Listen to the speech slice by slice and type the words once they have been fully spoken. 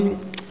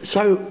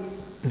So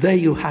there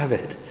you have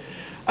it.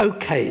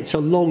 Okay, it's a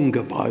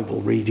longer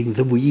Bible reading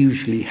than we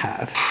usually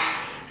have,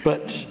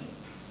 but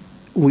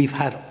we've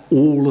had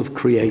all of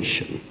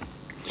creation.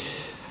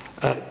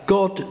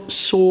 God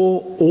saw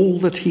all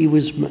that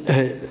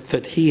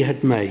he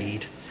had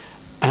made,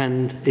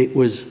 and it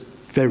was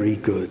very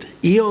good.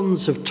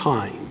 Eons of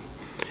time,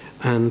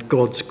 and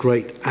God's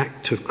great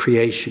act of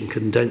creation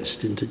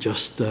condensed into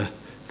just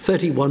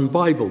 31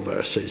 Bible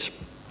verses.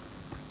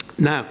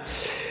 Now,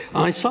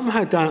 I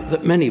somehow doubt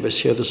that many of us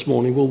here this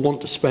morning will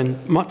want to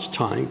spend much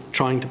time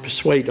trying to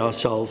persuade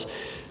ourselves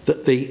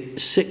that the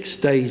 6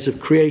 days of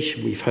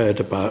creation we've heard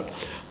about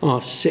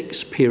are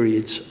 6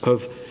 periods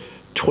of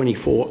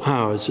 24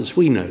 hours as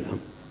we know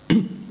them.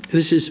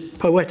 This is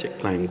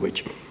poetic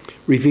language,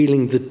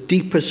 revealing the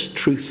deepest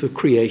truth of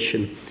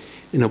creation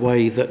in a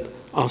way that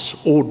us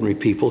ordinary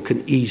people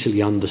can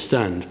easily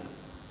understand.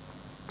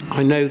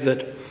 I know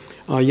that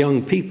our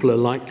young people are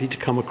likely to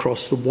come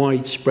across the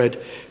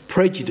widespread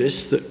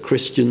prejudice that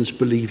Christians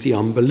believe the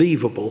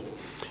unbelievable,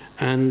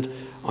 and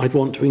I'd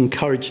want to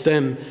encourage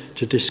them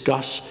to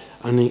discuss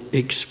and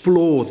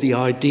explore the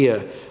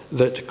idea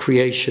that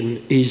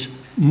creation is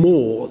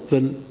more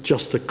than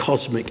just a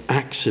cosmic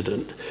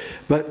accident.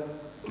 But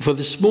for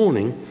this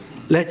morning,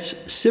 let's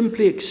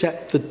simply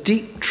accept the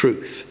deep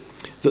truth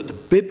that the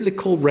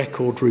biblical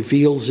record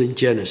reveals in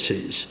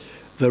Genesis,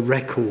 the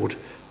record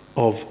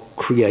of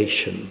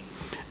creation.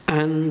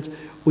 And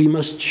we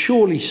must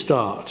surely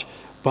start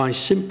by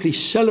simply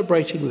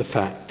celebrating the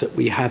fact that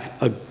we have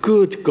a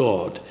good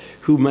God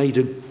who made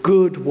a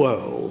good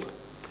world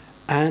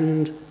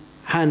and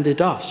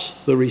handed us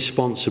the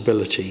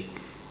responsibility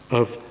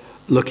of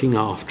looking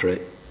after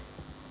it.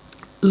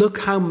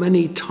 Look how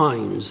many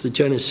times the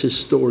Genesis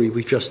story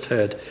we just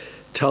heard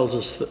tells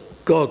us that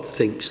God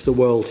thinks the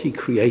world he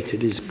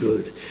created is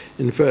good.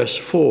 In verse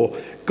 4,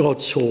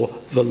 God saw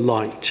the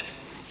light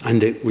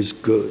and it was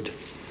good.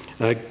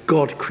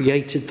 God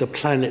created the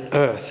planet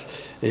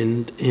Earth.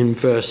 In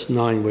verse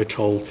 9 we're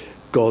told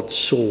God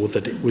saw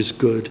that it was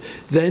good.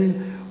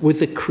 Then with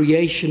the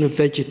creation of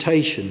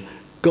vegetation,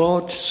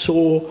 God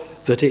saw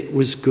that it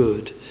was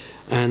good.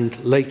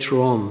 And later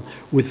on,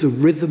 with the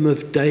rhythm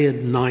of day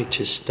and night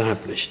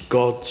established,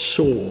 God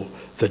saw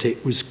that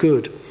it was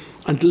good.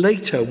 And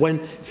later,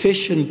 when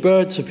fish and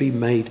birds have been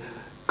made,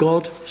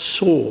 God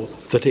saw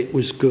that it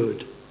was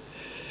good.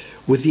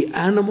 With the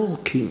animal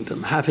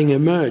kingdom having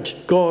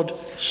emerged, God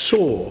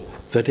saw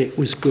that it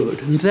was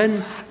good. And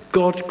then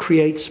God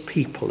creates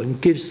people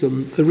and gives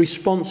them the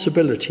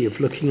responsibility of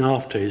looking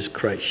after his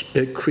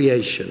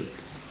creation.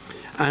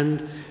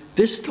 And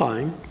this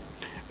time,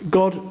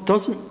 God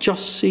doesn't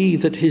just see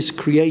that his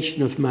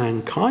creation of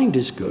mankind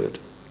is good.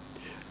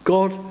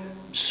 God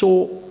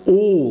saw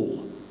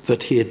all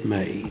that he had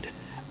made,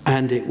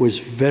 and it was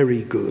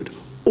very good,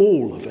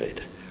 all of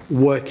it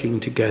working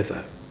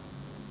together.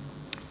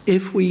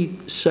 If we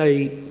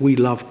say we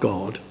love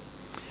God,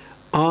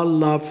 our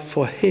love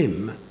for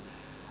him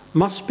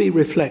must be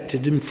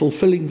reflected in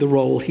fulfilling the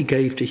role he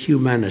gave to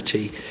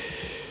humanity.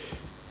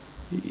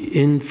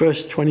 In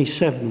verse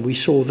 27, we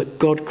saw that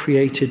God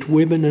created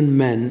women and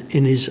men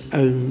in his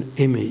own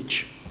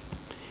image.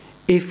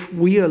 If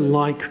we are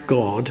like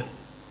God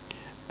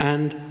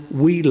and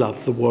we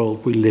love the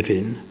world we live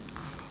in,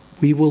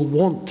 we will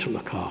want to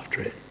look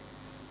after it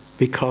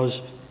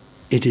because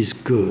it is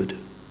good.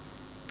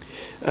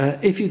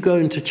 If you go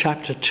into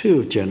chapter 2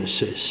 of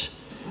Genesis,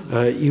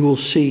 you will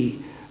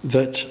see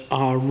that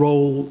our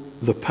role,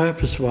 the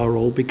purpose of our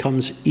role,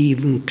 becomes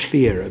even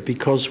clearer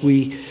because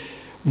we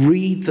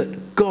read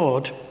that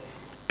God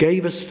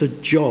gave us the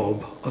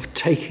job of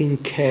taking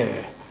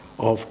care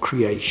of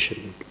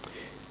creation.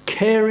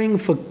 Caring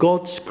for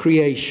God's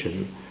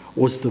creation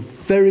was the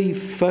very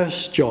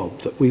first job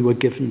that we were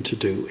given to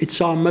do.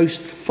 It's our most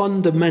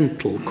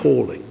fundamental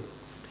calling.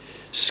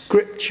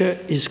 Scripture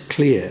is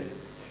clear.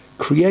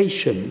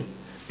 Creation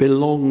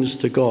belongs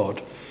to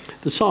God.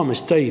 The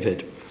psalmist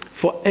David,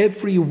 "For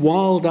every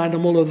wild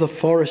animal of the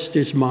forest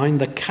is mine,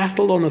 the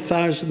cattle on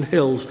 1,000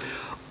 hills.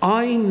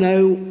 I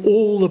know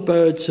all the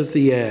birds of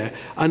the air,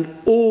 and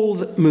all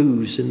that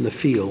moves in the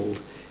field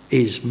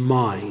is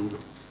mine."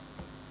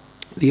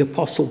 The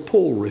Apostle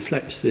Paul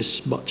reflects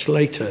this much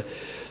later.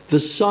 The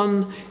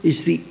Son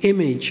is the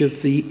image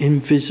of the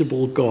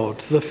invisible God,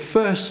 the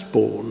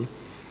firstborn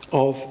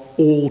of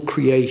all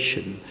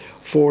creation.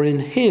 For in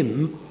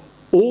him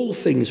all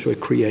things were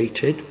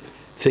created,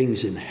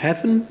 things in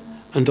heaven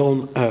and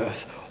on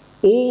earth.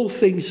 All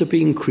things are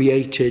being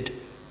created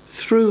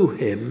through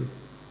him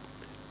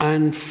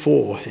and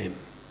for him.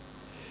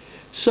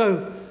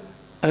 So,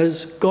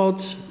 as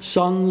God's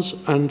sons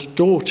and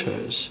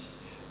daughters,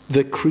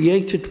 the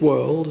created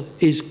world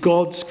is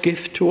God's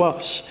gift to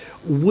us.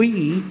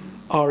 We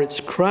are its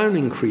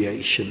crowning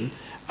creation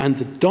and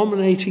the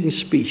dominating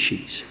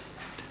species,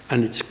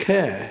 and its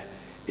care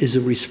is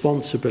a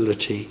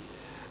responsibility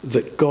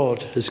that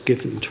God has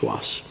given to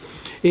us.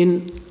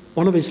 In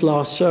one of his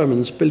last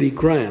sermons, Billy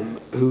Graham,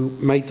 who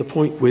made the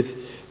point with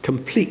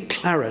complete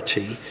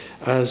clarity,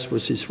 as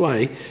was his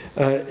way,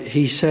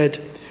 he said,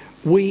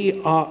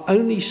 we are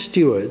only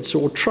stewards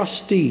or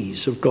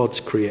trustees of God's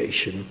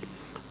creation,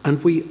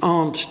 and we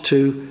aren't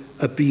to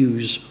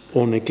abuse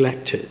or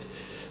neglect it.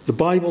 The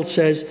Bible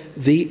says,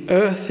 "The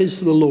earth is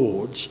the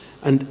Lord's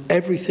and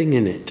everything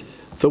in it,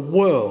 the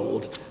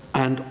world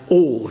and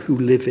all who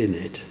live in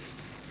it."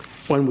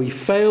 When we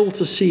fail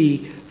to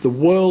see the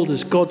world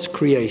as God's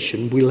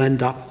creation, we'll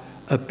end up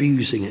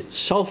abusing it.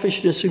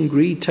 Selfishness and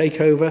greed take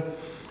over,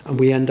 and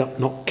we end up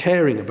not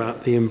caring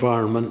about the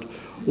environment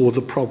or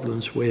the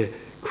problems we're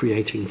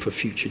creating for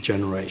future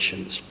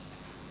generations.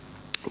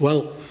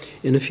 Well,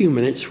 in a few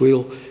minutes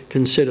we'll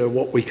consider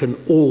what we can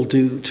all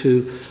do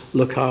to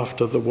look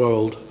after the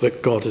world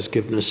that God has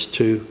given us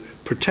to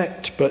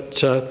protect.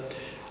 But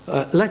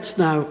let's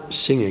now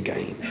sing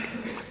again.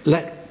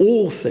 Let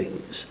all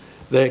things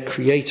their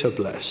Creator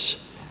bless,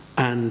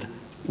 and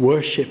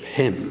worship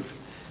him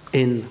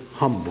in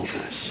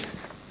humbleness.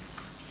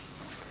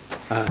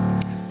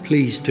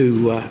 Please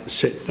do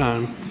sit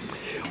down.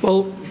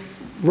 Well,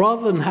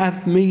 rather than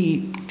have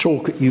me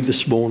talk at you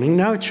this morning,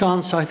 now a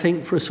chance, I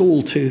think, for us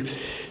all to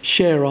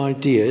share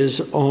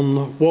ideas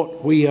on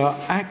what we are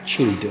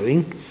actually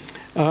doing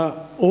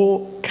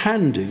or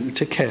can do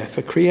to care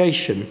for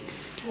creation.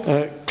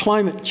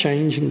 Climate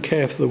change and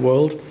care for the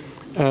world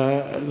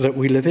that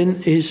we live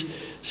in is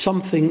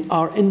something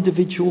our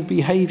individual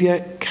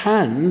behaviour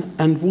can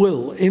and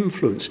will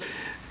influence.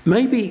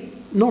 Maybe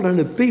not in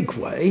a big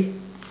way,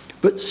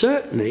 but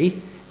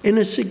certainly in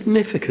a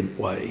significant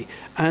way.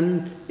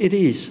 And it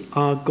is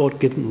our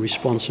God-given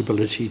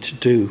responsibility to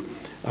do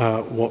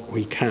what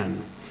we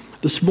can.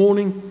 This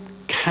morning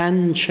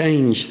can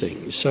change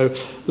things. So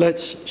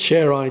let's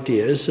share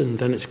ideas, and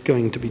then it's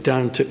going to be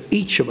down to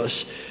each of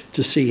us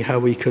to see how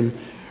we can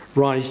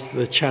rise to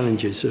the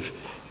challenges of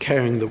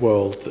caring for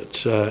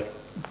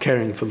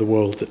the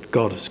world that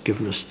God has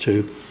given us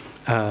to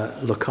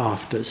look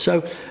after.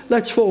 So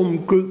let's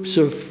form groups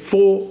of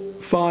 4,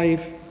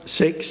 5,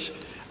 6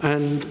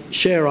 and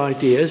share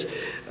ideas.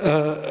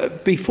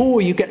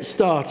 Before you get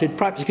started,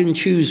 perhaps you can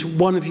choose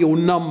one of your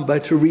number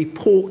to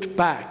report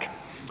back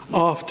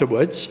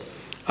afterwards.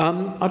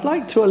 I'd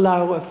like to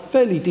allow a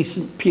fairly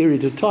decent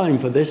period of time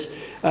for this.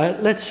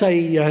 Let's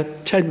say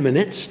 10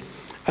 minutes,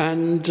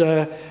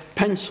 and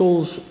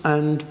pencils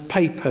and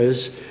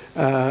papers,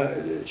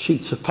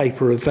 sheets of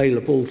paper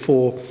available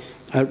for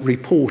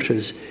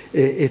reporters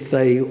if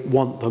they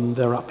want them.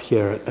 They're up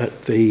here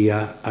at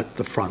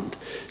the front.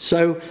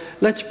 So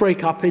let's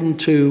break up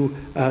into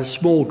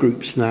small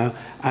groups now,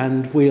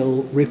 and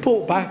we'll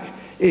report back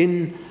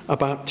in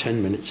about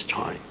 10 minutes'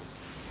 time.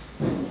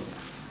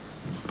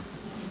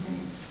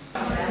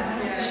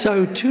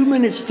 So 2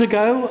 minutes to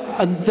go,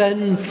 and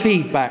then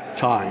feedback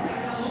time.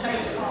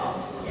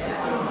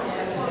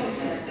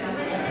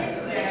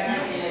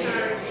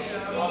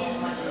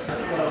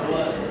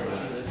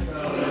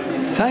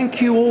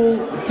 Thank you all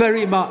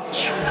very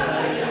much.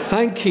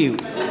 Thank you.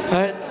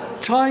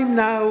 Time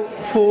now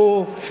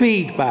for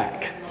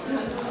feedback.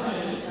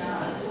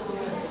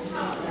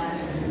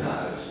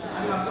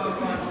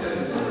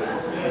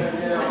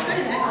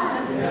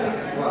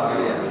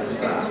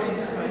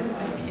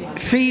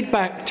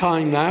 Feedback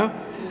time now,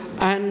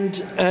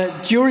 and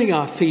during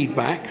our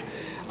feedback,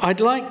 I'd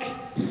like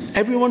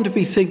everyone to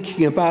be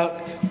thinking about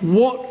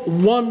what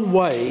one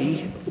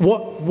way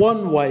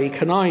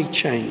can I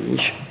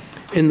change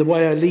in the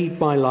way I lead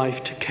my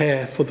life to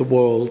care for the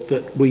world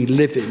that we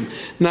live in.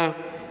 Now,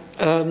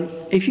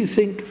 if you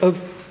think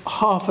of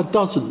half a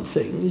dozen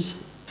things,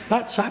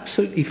 that's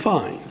absolutely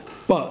fine.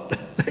 But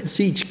let's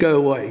each go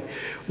away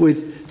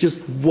with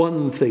just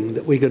one thing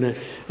that we're going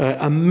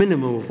to, a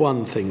minimum of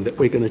one thing that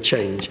we're going to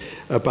change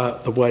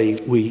about the way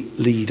we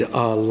lead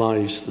our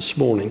lives this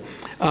morning.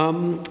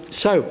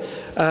 So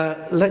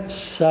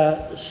let's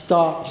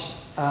start.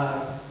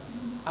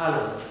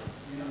 Alan,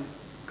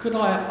 could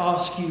I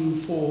ask you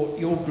for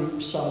your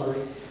group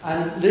summary?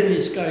 And Lynn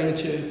is going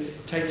to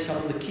take some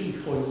of the key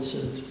points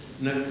and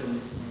note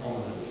them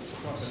on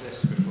the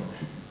list.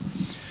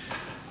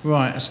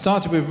 Right, I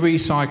started with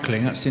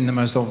recycling. That's in the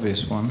most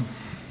obvious one,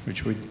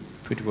 which we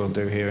pretty well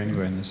do here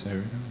anyway in this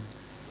area.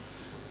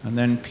 And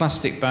then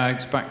plastic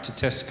bags back to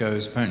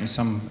Tesco's. Apparently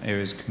some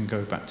areas can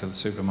go back to the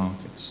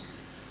supermarkets.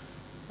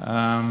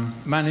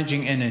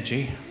 Managing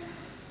energy.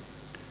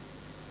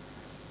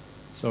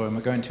 Sorry, am I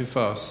going too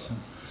fast?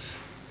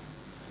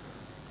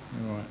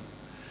 All right.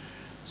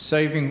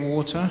 Saving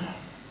water.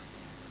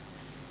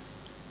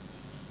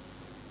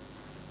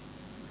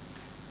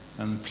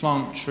 And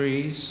plant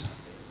trees.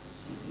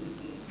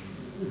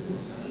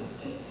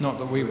 Not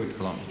that we would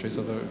plant trees,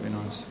 although it would be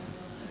nice.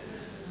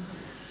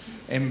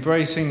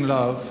 Embracing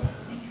love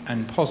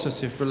and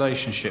positive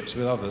relationships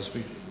with others.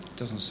 It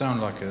doesn't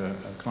sound like a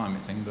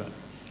climate thing, but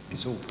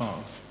it's all part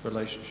of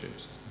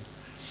relationships.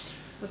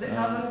 Was it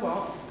love and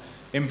what?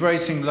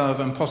 Embracing love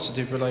and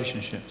positive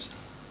relationships.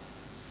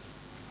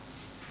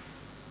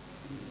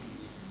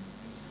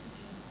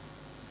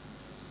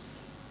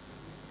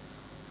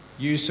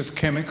 Use of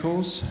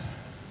chemicals.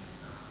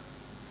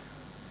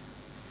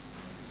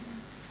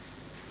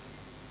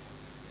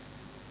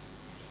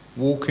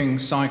 Walking,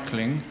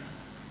 cycling,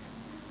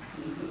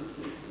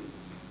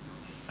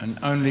 and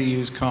only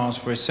use cars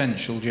for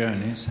essential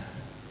journeys.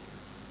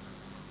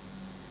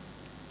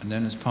 And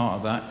then as part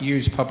of that,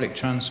 use public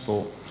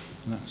transport.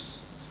 And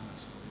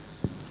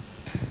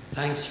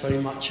Thanks very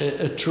much.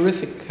 A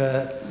terrific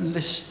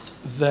list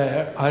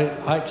there.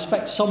 I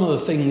expect some of the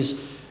things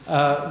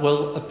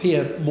will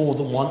appear more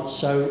than once,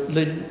 so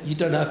Lynn, you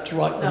don't have to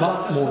write them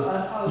up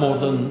more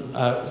than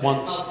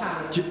once.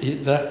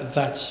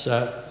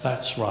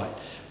 That's right.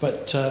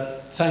 But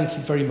thank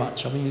you very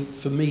much. I mean,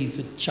 for me,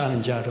 the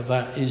challenge out of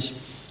that is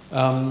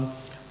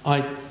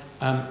I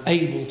am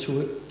able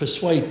to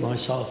persuade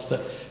myself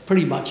that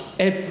pretty much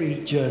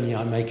every journey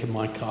I make in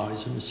my car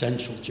is an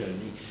essential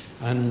journey.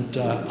 And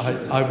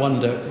I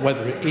wonder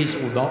whether it is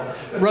or not.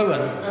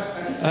 Rowan,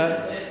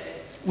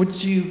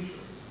 would you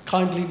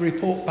kindly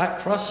report back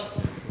for us?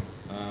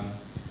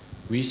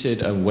 We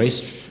said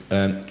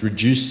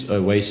reduce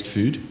waste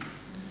food.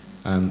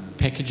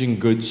 Packaging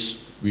goods,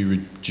 we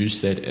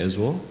reduce that as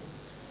well.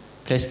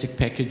 Plastic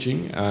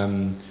packaging,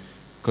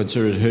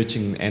 considered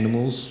hurting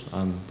animals,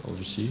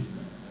 obviously.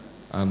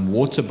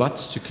 Water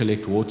butts to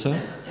collect water.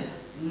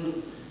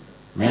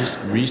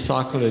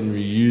 Recycle and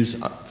reuse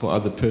for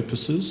other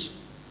purposes.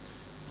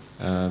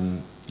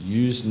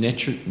 Use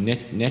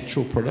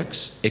natural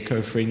products,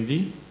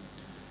 eco-friendly.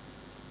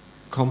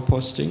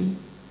 Composting.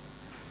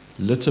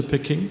 Litter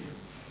picking.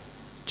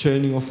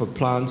 Turning off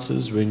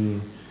appliances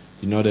when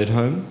you're not at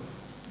home.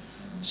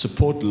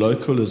 Support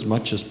local as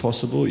much as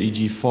possible,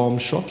 e.g. farm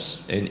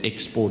shops, and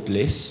export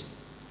less.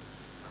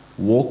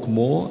 Walk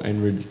more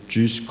and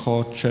reduce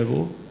car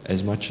travel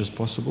as much as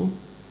possible.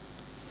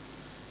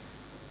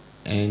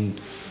 And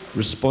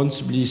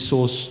responsibly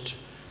sourced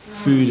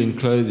food and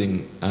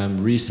clothing,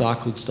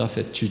 recycled stuff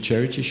to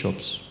charity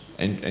shops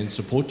and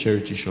support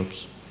charity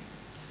shops.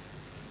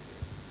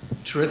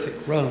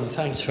 Terrific, Rowan,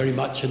 thanks very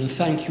much, and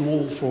thank you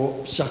all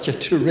for such a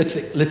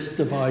terrific list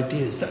of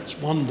ideas.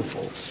 That's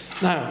wonderful.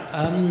 Now,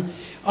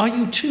 are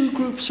you two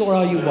groups or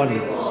are you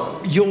one?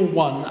 You're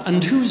one.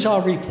 And who's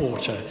our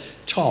reporter?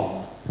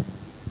 Tom?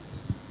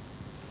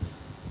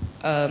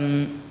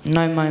 No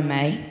mow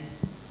May.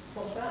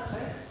 What's that,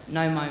 sorry?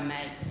 No mow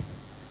May.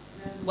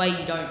 Where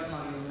you don't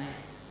mow your May.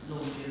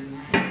 Lawn during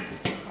May.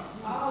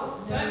 Oh,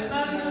 don't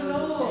mow your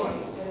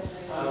lawn.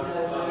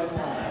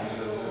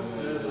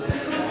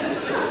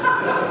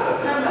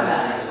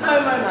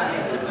 No mow May.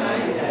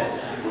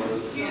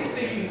 Excuse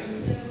me.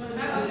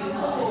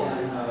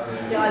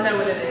 Yeah, I know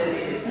what it is.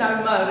 It's no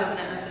mow, isn't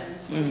it?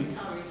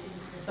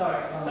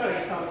 Sorry,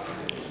 Tom.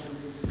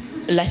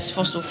 Less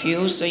fossil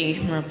fuels, so you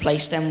can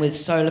replace them with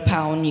solar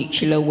power,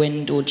 nuclear,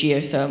 wind or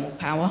geothermal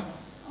power.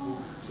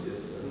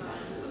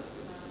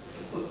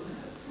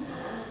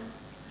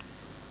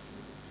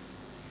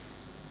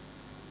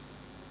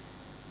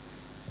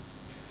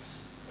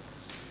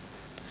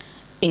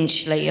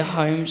 Insulate your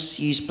homes,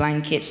 use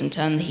blankets and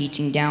turn the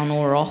heating down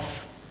or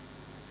off.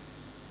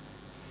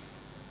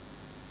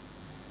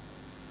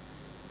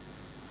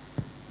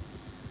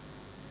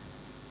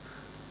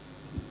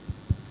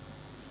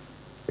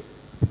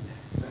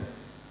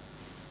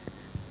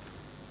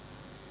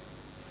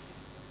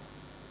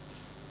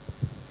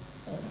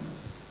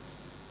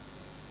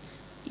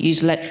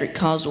 Use electric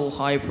cars or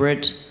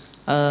hybrid.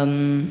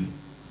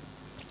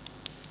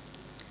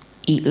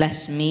 Eat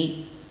less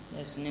meat.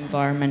 There's an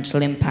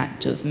environmental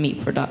impact of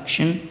meat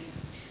production.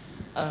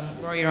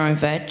 Grow your own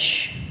veg.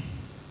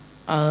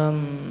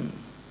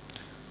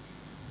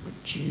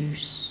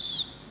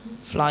 Reduce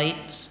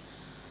flights.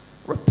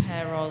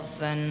 Repair rather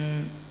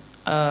than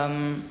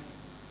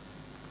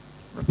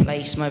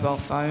replace mobile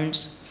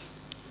phones.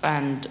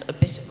 And a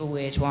bit of a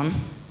weird one,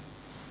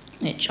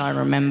 which I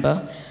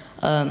remember.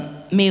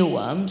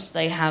 Mealworms,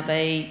 they have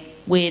a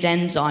weird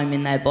enzyme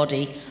in their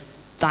body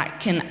that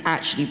can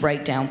actually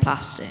break down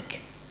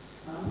plastic.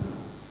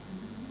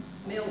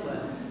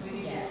 Mealworms?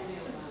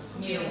 Yes,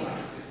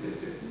 mealworms.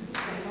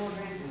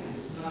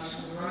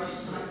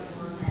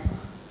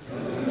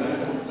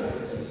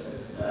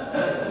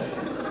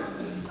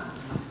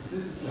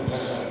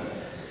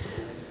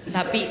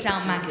 That beats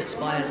out maggots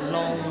by a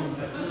long.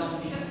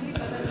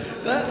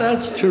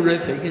 That's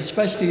terrific,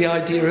 especially the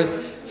idea of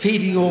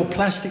feeding your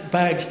plastic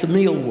bags to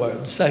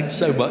mealworms. Thanks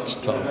so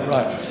much, Tom.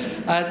 Right.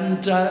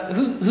 And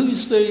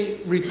who's the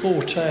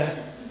reporter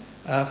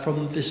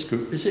from this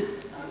group? Is it?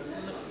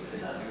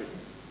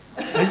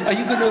 Are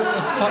you going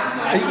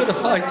to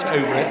fight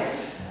over it?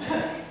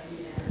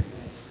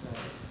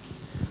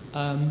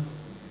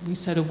 We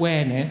said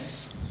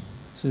awareness,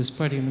 so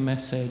spreading the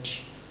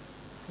message,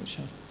 which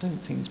I don't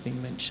think has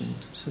been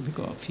mentioned. So we've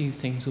got a few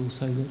things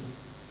also that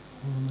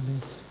are on the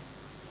list.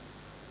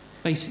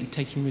 Basically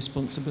taking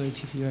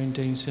responsibility for your own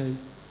doing, so,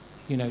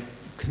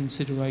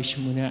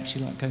 consideration when you're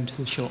actually going to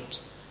the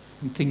shops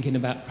and thinking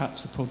about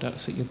perhaps the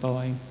products that you're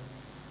buying.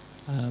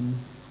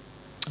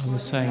 I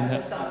was saying that...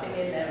 There's something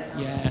in there.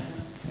 Yeah,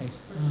 okay.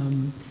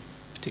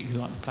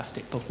 Particularly like the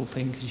plastic bottle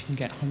thing, because you can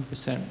get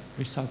 100%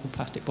 recycled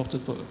plastic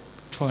bottles, but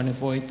try and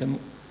avoid them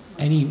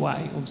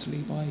anyway, obviously,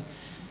 by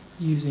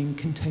using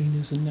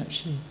containers and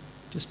actually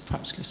just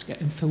perhaps just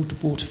getting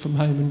filtered water from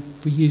home and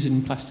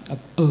reusing a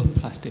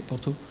plastic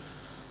bottle.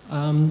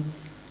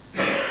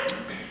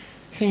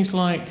 Things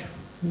like,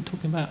 we're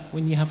talking about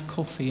when you have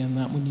coffee and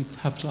that, when you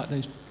have like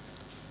those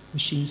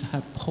machines that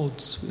have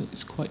pods,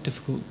 it's quite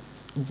difficult,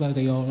 although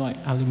they are like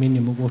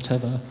aluminium or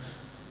whatever.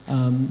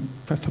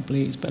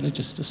 Preferably it's better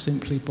just to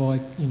simply buy,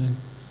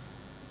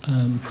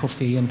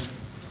 coffee and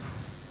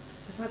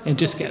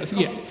just get,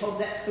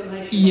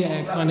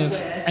 kind of,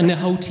 and the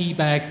whole tea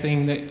bag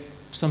thing, that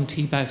some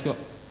tea bags got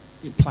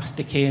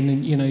plastic in,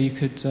 and you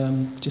could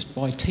just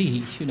buy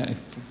tea.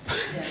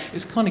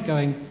 It's kind of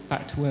going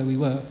back to where we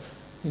were.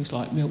 Things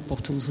like milk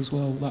bottles as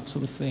well, that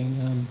sort of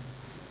thing.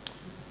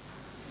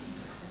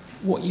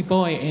 What you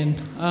buy it in.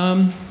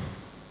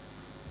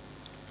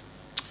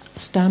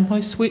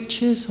 Standby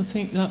switches, I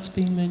think that's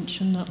been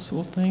mentioned, that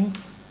sort of thing.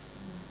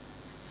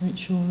 Make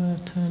sure they're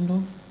turned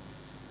on.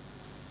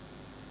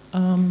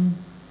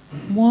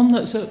 One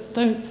that I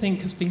don't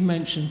think has been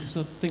mentioned, because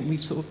I think we've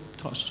sort of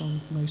touched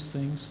on most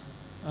things,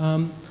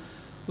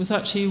 was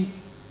actually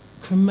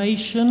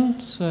cremation.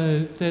 So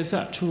there's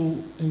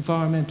actual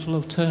environmental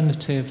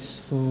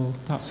alternatives for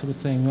that sort of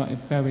thing,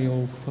 like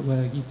burial,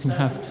 where you can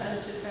have...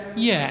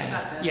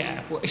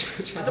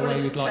 whichever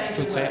way you'd like to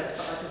put it.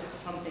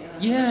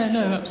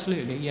 No,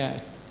 absolutely, yeah.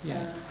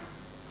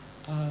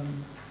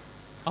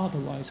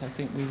 Otherwise, I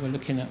think we were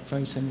looking at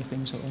very similar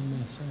things that are on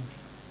there. So.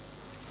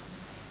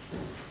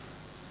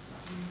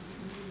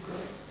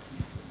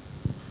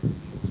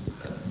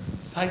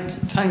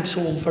 Thanks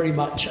all very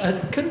much.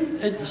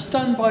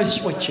 Standby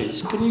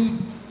switches, can you...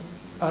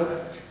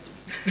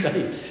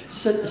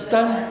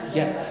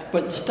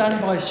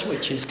 standby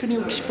switches, can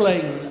you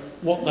explain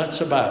what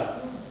that's about?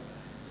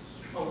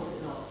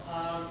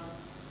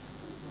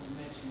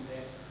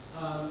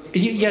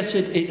 Yes,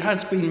 it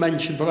has been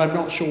mentioned, but I'm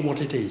not sure what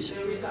it is.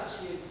 There is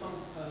actually some...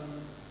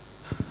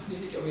 I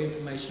need to get all the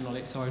information on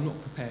it, so I'm not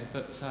prepared,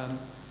 but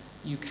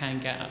you can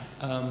get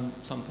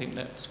something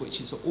that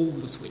switches all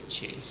the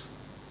switches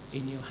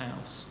in your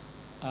house.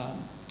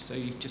 So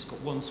you've just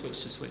got one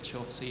switch to switch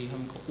off, so you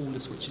haven't got all the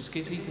switches,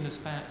 because even a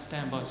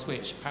standby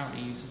switch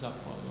apparently uses up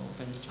quite a lot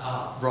of energy.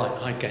 Right,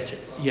 I get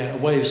it. Yeah, a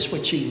way of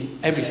switching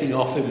everything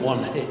off in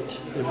one hit.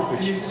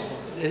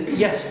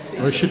 Yes.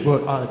 Well, it should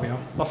work. There we are.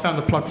 I found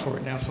the plug for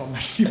it now, so I'm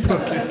actually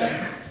working.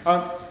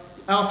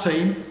 Our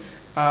team,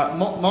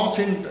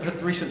 Martin had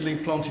recently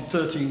planted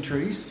 13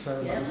 trees.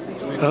 So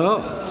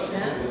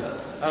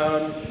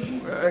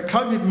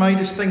COVID made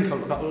us think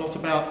about a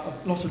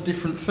lot of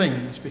different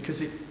things,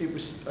 because it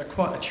was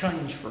quite a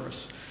change for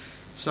us.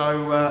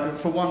 So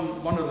for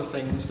one of the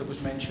things that was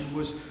mentioned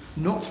was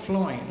not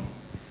flying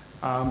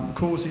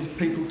causes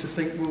people to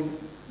think, well,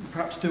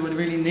 perhaps do we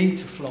really need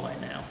to fly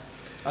now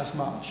as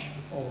much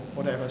or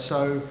whatever.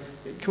 So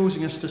it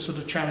causing us to sort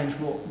of challenge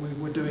what we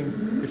were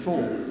doing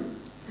before.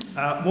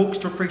 Walks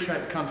to appreciate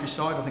the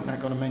countryside, I think that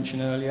got a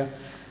mention earlier.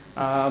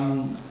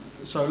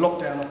 So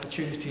lockdown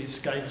opportunities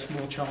gave us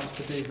more chance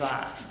to do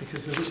that,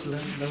 because there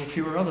were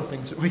fewer other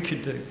things that we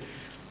could do.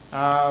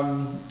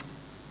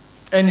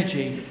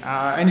 Energy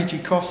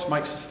costs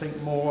makes us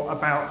think more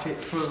about it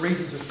for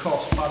reasons of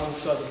cost, but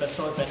also the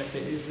side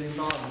benefit is the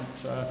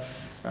environment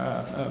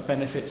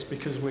benefits,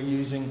 because we're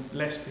using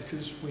less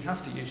because we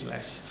have to use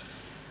less.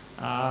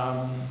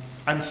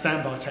 And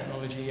standby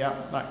technology,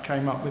 that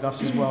came up with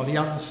us as well. The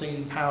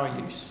unseen power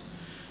use.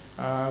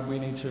 We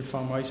need to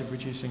find ways of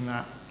reducing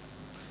that.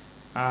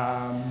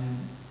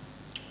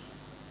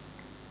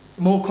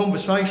 More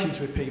conversations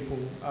with people,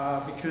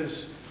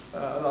 because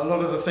a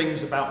lot of the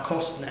things about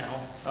cost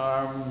now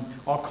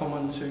are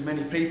common to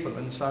many people,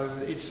 and so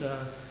it's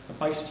a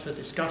basis for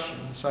discussion.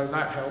 So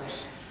that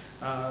helps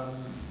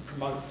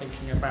promote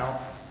thinking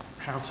about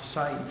how to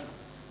save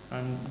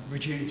and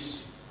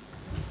reduce.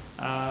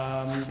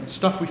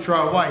 Stuff we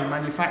throw away,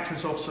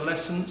 manufacturers'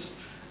 obsolescence,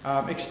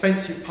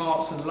 expensive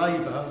parts and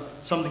labour,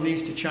 something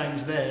needs to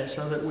change there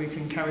so that we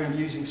can carry on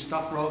using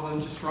stuff rather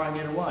than just throwing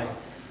it away.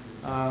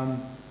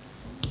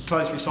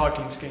 Closed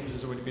recycling schemes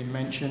has already been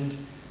mentioned.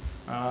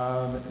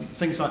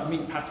 Things like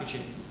meat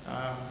packaging.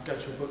 Go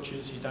to a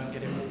butcher's, you don't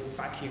get it all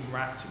vacuum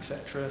wrapped,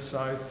 etc.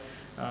 So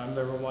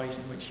there are ways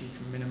in which you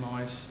can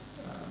minimise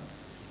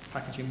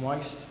packaging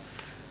waste.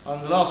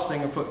 And the last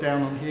thing I put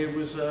down on here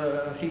was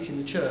heating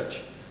the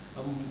church.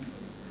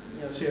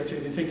 CO2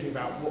 have been thinking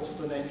about what's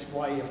the next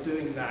way of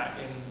doing that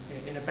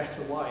in a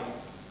better way.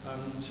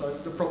 So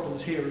the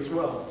problem's here as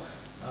well,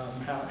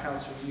 how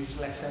to use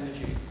less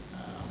energy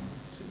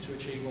to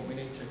achieve what we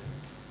need to.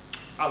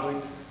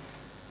 Luke.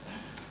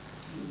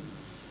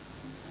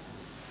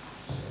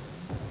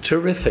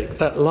 Terrific.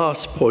 That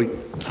last point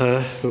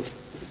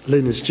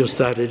Lynn has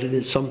just added, and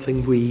it's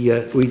something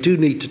we do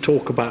need to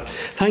talk about.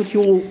 Thank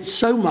you all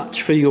so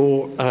much for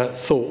your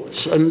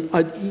thoughts. And,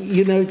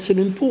 it's an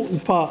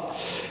important part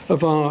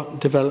of our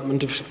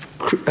development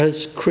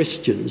as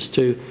Christians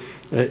to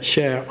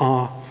share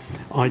our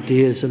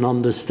ideas and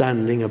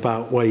understanding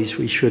about ways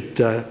we should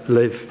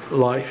live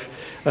life.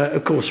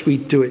 Of course, we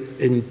do it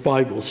in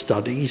Bible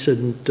studies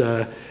and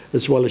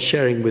as well as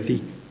sharing with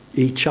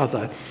each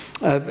other.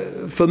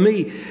 For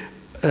me,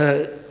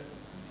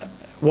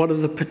 one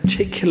of the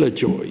particular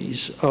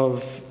joys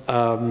of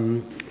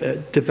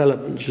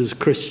development as a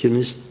Christian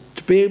is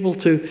to be able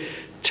to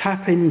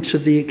tap into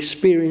the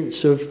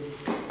experience of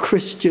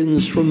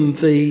Christians from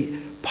the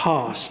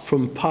past,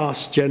 from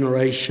past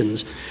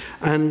generations.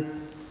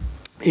 And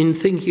in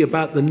thinking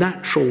about the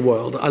natural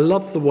world, I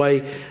love the way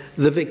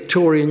the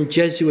Victorian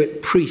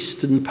Jesuit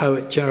priest and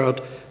poet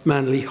Gerard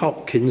Manley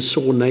Hopkins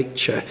saw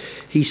nature.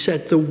 He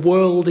said, the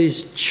world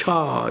is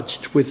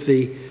charged with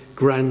the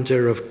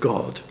grandeur of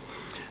God.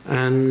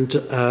 And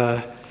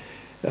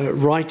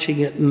writing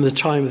it in the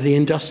time of the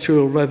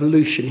Industrial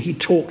Revolution, he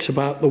talks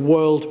about the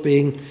world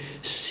being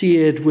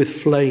seared with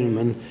flame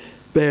and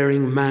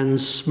bearing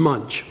man's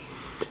smudge.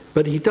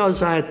 But he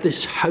does add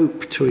this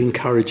hope to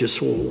encourage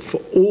us all.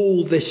 For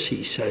all this,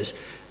 he says,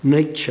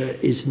 nature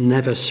is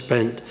never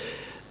spent.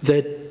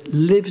 There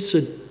lives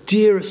a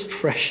dearest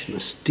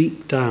freshness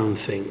deep down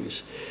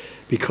things,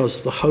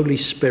 because the Holy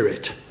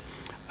Spirit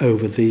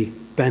over the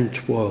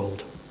bent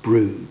world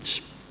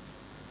broods.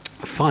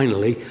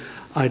 Finally,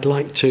 I'd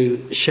like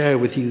to share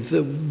with you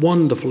the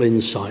wonderful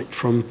insight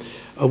from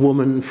a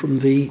woman from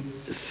the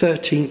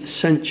 13th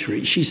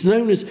century. She's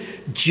known as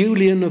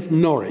Julian of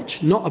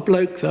Norwich, not a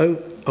bloke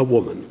though, a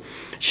woman.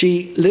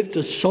 She lived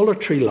a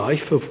solitary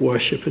life of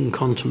worship and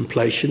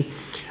contemplation,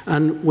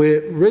 and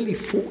we're really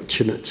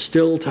fortunate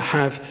still to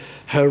have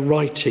her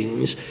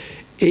writings.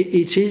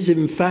 It is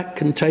in fact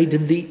contained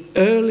in the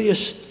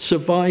earliest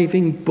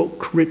surviving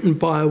book written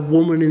by a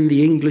woman in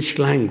the English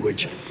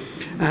language.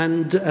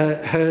 And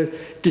her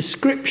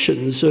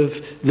descriptions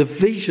of the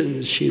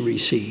visions she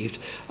received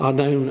are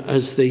known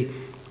as the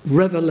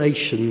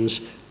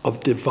Revelations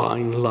of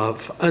Divine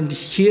Love. And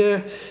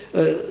here,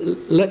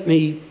 let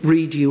me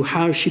read you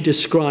how she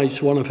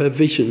describes one of her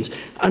visions.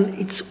 And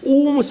it's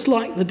almost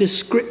like the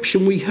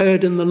description we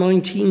heard in the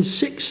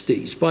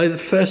 1960s by the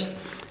first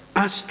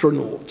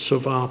astronauts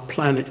of our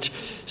planet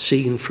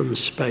seen from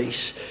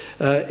space.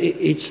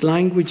 Its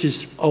language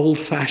is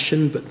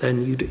old-fashioned, but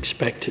then you'd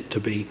expect it to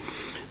be.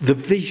 The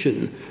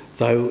vision,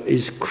 though,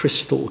 is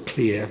crystal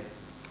clear.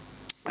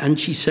 And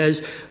she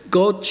says,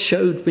 God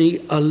showed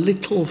me a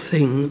little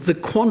thing, the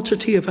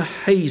quantity of a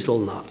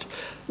hazelnut,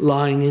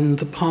 lying in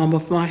the palm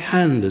of my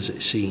hand, as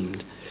it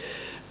seemed.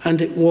 And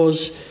it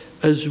was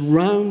as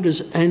round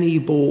as any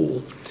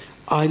ball.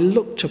 I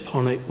looked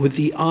upon it with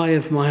the eye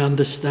of my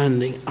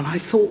understanding, and I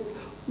thought,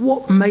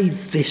 what may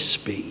this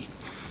be?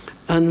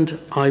 And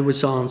I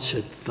was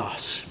answered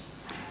thus,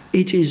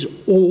 it is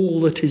all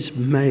that is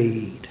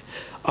made.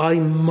 I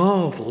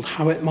marvelled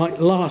how it might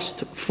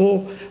last,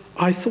 for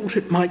I thought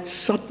it might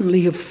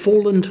suddenly have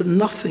fallen to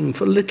nothing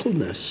for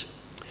littleness.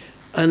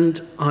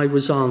 And I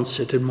was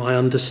answered in my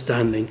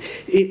understanding,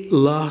 it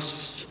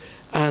lasts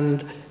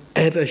and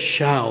ever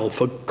shall,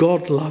 for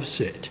God loves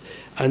it,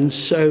 and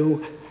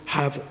so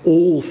have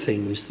all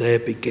things their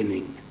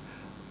beginning,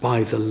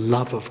 by the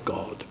love of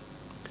God.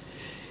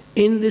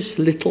 In this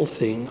little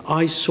thing,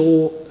 I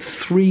saw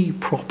three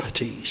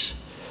properties.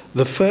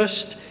 The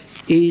first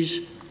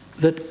is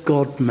that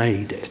God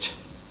made it.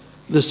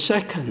 The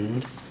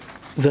second,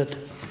 that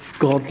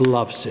God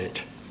loves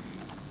it.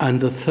 And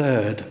the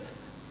third,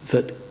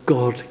 that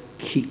God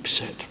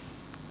keeps it.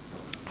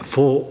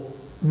 For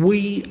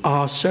we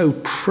are so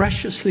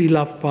preciously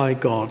loved by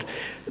God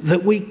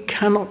that we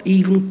cannot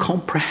even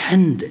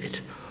comprehend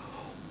it.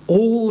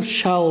 All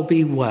shall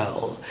be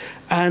well,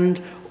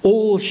 and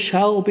all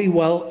shall be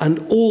well,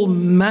 and all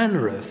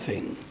manner of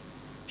thing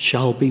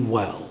shall be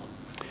well.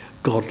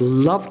 God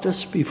loved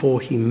us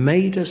before he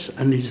made us,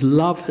 and his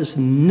love has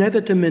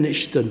never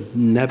diminished and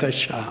never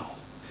shall.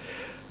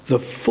 The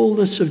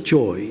fullness of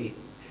joy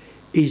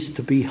is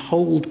to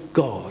behold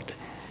God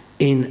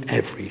in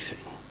everything.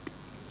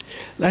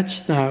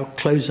 Let's now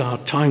close our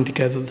time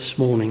together this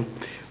morning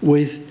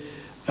with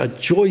a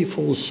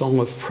joyful song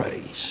of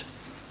praise.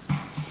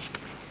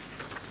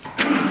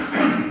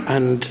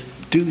 And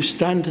do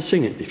stand to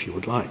sing it if you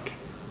would like.